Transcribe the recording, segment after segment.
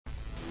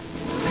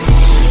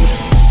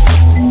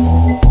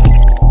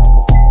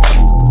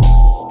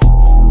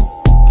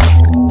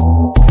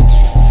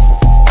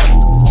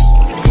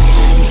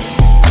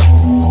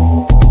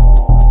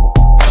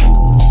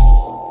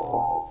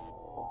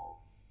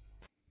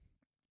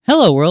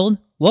Hello world,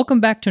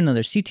 welcome back to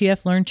another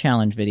CTFlearn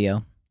challenge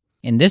video.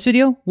 In this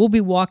video, we'll be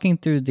walking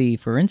through the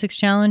forensics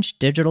challenge,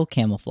 Digital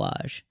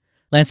Camouflage.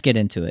 Let's get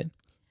into it.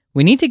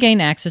 We need to gain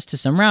access to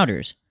some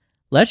routers.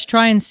 Let's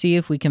try and see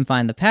if we can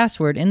find the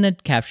password in the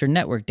captured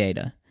network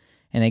data.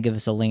 And they give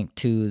us a link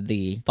to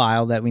the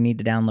file that we need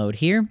to download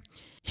here.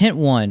 Hint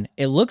 1,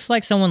 it looks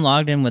like someone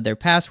logged in with their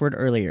password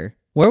earlier.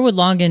 Where would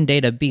login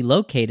data be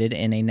located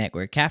in a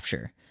network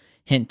capture?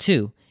 Hint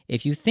 2,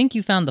 if you think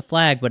you found the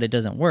flag but it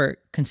doesn't work,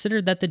 consider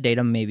that the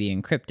data may be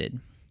encrypted.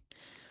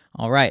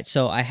 Alright,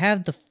 so I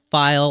have the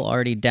file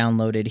already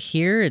downloaded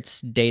here.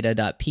 It's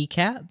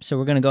data.pcap. So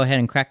we're going to go ahead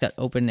and crack that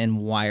open in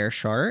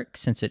Wireshark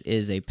since it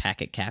is a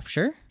packet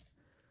capture.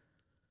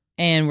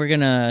 And we're going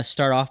to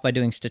start off by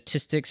doing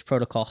statistics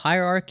protocol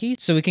hierarchy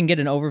so we can get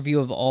an overview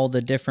of all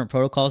the different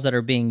protocols that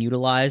are being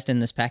utilized in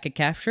this packet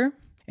capture.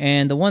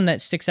 And the one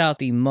that sticks out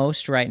the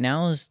most right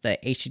now is the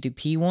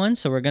HTTP one.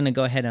 So we're going to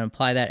go ahead and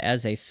apply that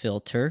as a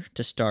filter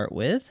to start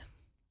with.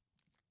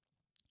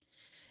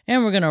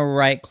 And we're going to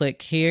right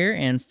click here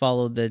and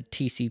follow the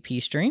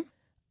TCP stream.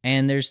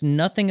 And there's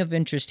nothing of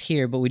interest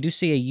here, but we do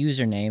see a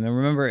username. And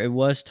remember, it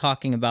was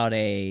talking about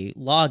a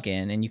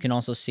login, and you can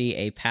also see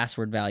a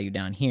password value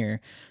down here.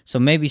 So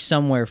maybe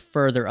somewhere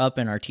further up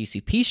in our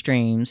TCP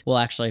streams, we'll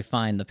actually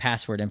find the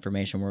password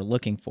information we're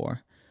looking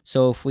for.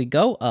 So if we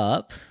go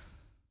up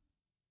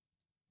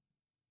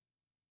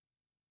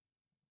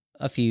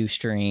a few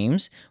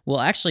streams,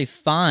 we'll actually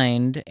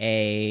find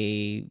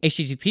a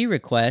HTTP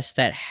request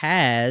that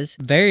has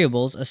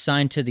variables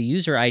assigned to the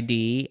user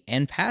ID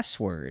and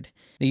password.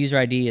 The user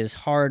ID is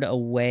hard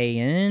away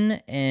in,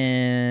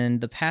 and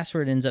the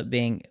password ends up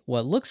being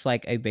what looks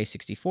like a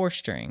base64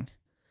 string.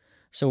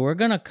 So we're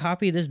going to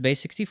copy this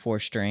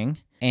base64 string,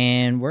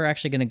 and we're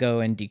actually going to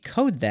go and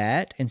decode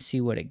that and see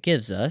what it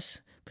gives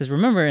us. Because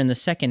remember, in the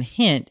second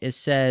hint, it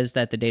says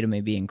that the data may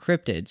be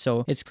encrypted.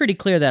 So it's pretty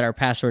clear that our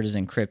password is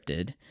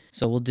encrypted.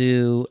 So we'll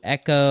do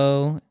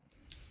echo.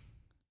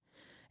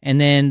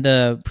 And then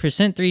the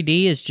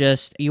 %3D is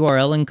just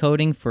URL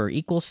encoding for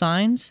equal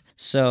signs.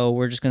 So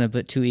we're just going to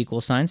put 2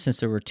 equal signs since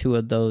there were 2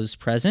 of those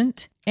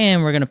present.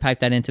 And we're going to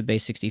pipe that into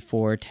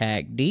base64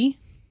 tag D.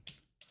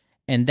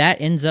 And that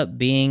ends up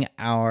being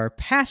our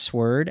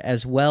password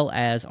as well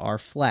as our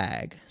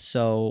flag.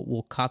 So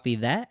we'll copy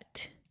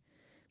that,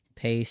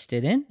 paste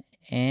it in,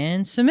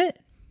 and submit.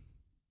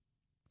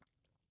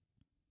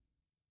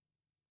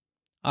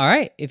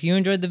 Alright, if you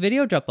enjoyed the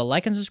video, drop a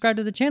like and subscribe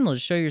to the channel to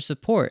show your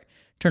support.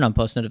 Turn on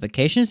post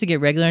notifications to get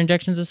regular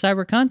injections of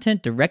cyber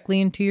content directly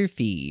into your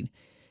feed.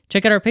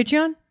 Check out our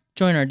Patreon,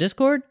 join our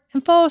Discord,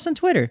 and follow us on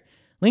Twitter.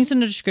 Links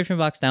in the description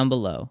box down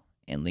below.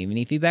 And leave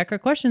any feedback or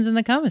questions in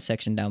the comments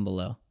section down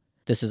below.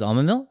 This is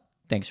Almond Milk.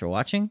 Thanks for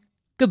watching.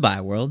 Goodbye,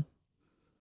 world.